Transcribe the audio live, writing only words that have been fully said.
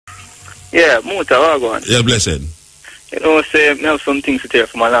Yeah, Muta, what going? Yeah, blessed. You know, say, I have some things to tell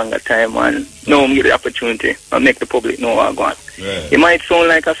from a longer time, and now I get the opportunity and make the public know what going. Yeah. It might sound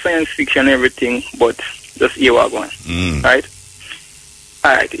like a science fiction and everything, but just hear what going. Right?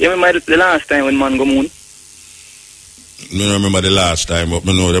 Alright, you remember the last time when man go moon? I don't remember the last time, but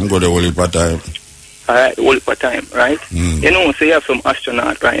I know them go the whole heap of time. Alright, the whole heap of time, right? You know, so you have some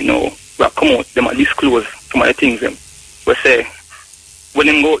astronaut right now that come out, them disclose some of the things them. We say, when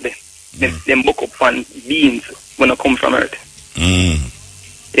them go out there, them book up on beings when they come from Earth.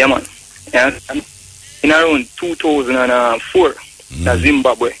 Yeah, man. Yeah, in around 2004, that's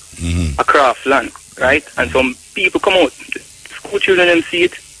Zimbabwe, a craft land, right? And some people come out, school children them see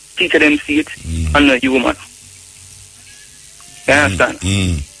it, teacher them see it, and not you, man. You understand?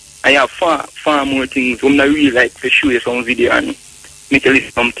 And you have far more things. I'm not really like to show you some video and make you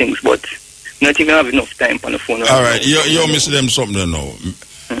list some things, but I think I have enough time on the phone. Alright, you miss them something now.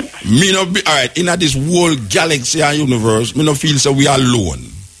 Me no be alright, in this whole galaxy and universe, me no feel so we are alone.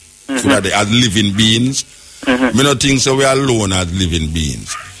 As living beings. Me no think so we are alone as living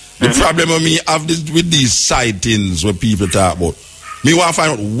beings. The problem with me have this with these sightings where people talk about. Me want to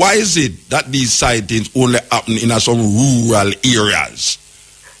find out why is it that these sightings only happen in some rural areas.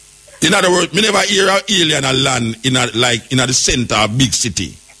 In other words, me never hear an alien land in the center of a big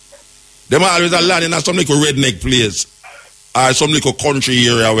city. Them always a land in some little redneck place or some little country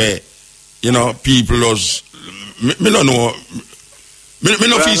area where, you know, people just me don't know. Me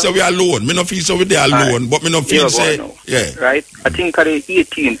no feel so we alone. Me no feel so we there alone, but me no feel say yeah. Right? I think on the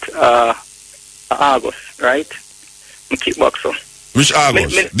 18th August, right? Me keep back so. Which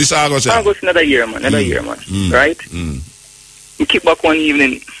August? This August, yeah. August, another year, man. Right? We keep back one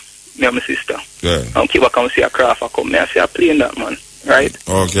evening, me and my sister. Yeah. I keep back and see a craft come. I see a plane that, man. Right?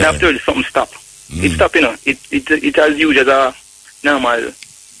 Okay. And after something stop. It stop, you know. It as used as a normal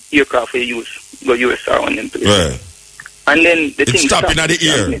aircraft we use. Go US or one in place. Yeah. And then the thing stopping at the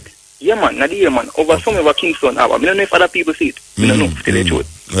ear. Yeah, man, at the ear, man. Over some over Kingston Harbour. I don't know if other people see it. I don't know if they do it.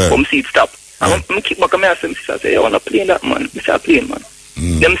 Come see it stop. I'm keep back and I say, I want to plane that, man. I say, a plane, man.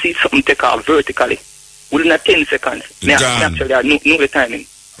 Them see something take off vertically. Within 10 seconds. Me actually I know the timing.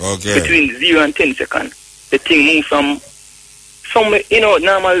 Okay. Between 0 and 10 seconds. The thing move from somewhere, you know,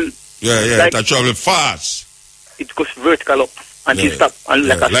 normal. Yeah, like, it travel fast. It goes vertical up until stop. And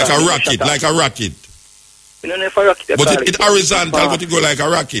like a rocket. You know, if a rocket, but it horizontal, but it go like a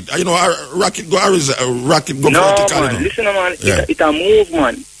rocket. You know, a rocket go horizontal, vertical. Man, listen, man, it a move,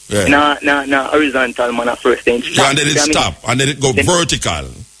 man. Yeah. Nah, horizontal, man, at first. Then stop. Yeah, and then it stop, and then it go vertical.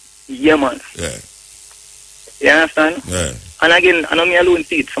 Yeah, man. Yeah. You understand? Yeah. And again, I know me alone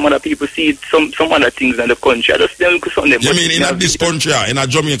see it. Some other people see it, some other things in the country. I just look at something. You mean in this country, in a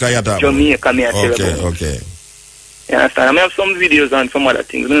Jamaica, you talk? Jamaica, me I tell you. Okay. You understand? I have some videos and some other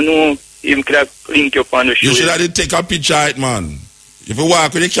things. I don't know. Even could have link you up on the show. You should have take a picture of it, man. If you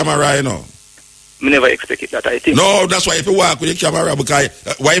walk with the camera, you know. I never expect it that, I think. No, that's why if you walk with the camera, because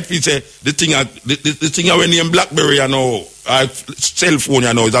why if you say the thing when you in BlackBerry, you know, cell phone,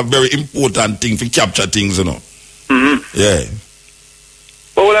 you know, is a very important thing to capture things, you know. Yeah.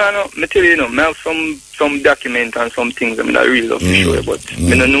 But what I know, I tell you, I have some documents and some things I really love to show you, but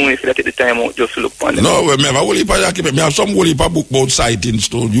I don't know if you take the time out just to look on them. No, I have a whole heap of documents. I have some whole heap of book about sightings,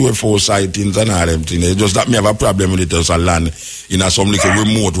 too, UFO sightings and all them things. It's just that I have a problem with it as a land in some little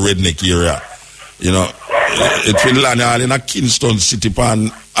remote redneck area. You know, it's been land all in a Kingston City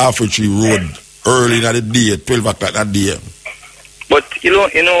pan Tree Road early in the day, 12 o'clock that day. But you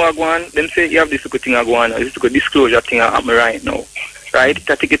know what go on? Them say you have this good thing go on, this good disclosure thing happen right now. Right?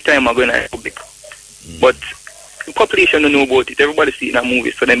 It take a time I'm going to public. But the population don't know about it. Everybody see it in a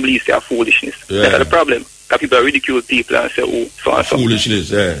movie, so them believe they are foolishness. Yeah. That's the problem. That people ridicule people and say, oh, so and so. Foolishness,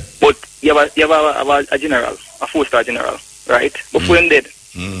 yeah. But you have a general, a 4-star general, right? Before him dead,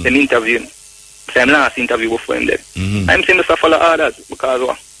 them interview him. Same last interview before him dead. I'm saying to follow orders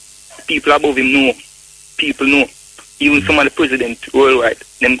because people above him know. People know. Even some of the presidents worldwide,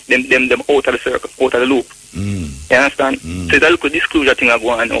 them out of the circle, out of the loop. You understand? So it's a little disclosure thing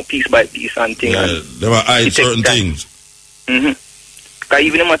going on now, piece by piece and thing. Yeah, they were hide certain things. Because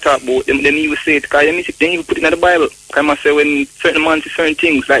even them talk about them even say it, because them even put it in the Bible. Because I say when certain man see certain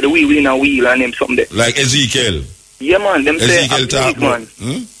things, like the wheel in a wheel and them something there. Like Ezekiel. Yeah, man, them Ezekiel say man.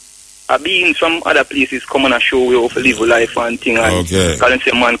 A being from other places come on and show we how to live a life and thing. And because them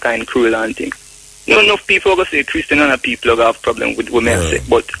say mankind cruel and thing. You know, enough people are going to say Christian and other people have problem with what I say.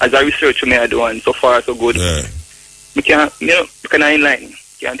 But as a researcher, I do, and so far so good. Yeah. I can't, you know, can I enlighten?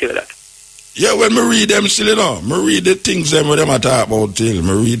 Can't tell you that. Yeah, when I read them still, you know, I read the things them I talk about till,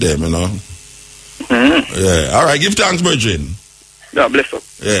 I read them, you know. Yeah. All right, give thanks, Virgin. God bless you.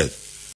 Yeah.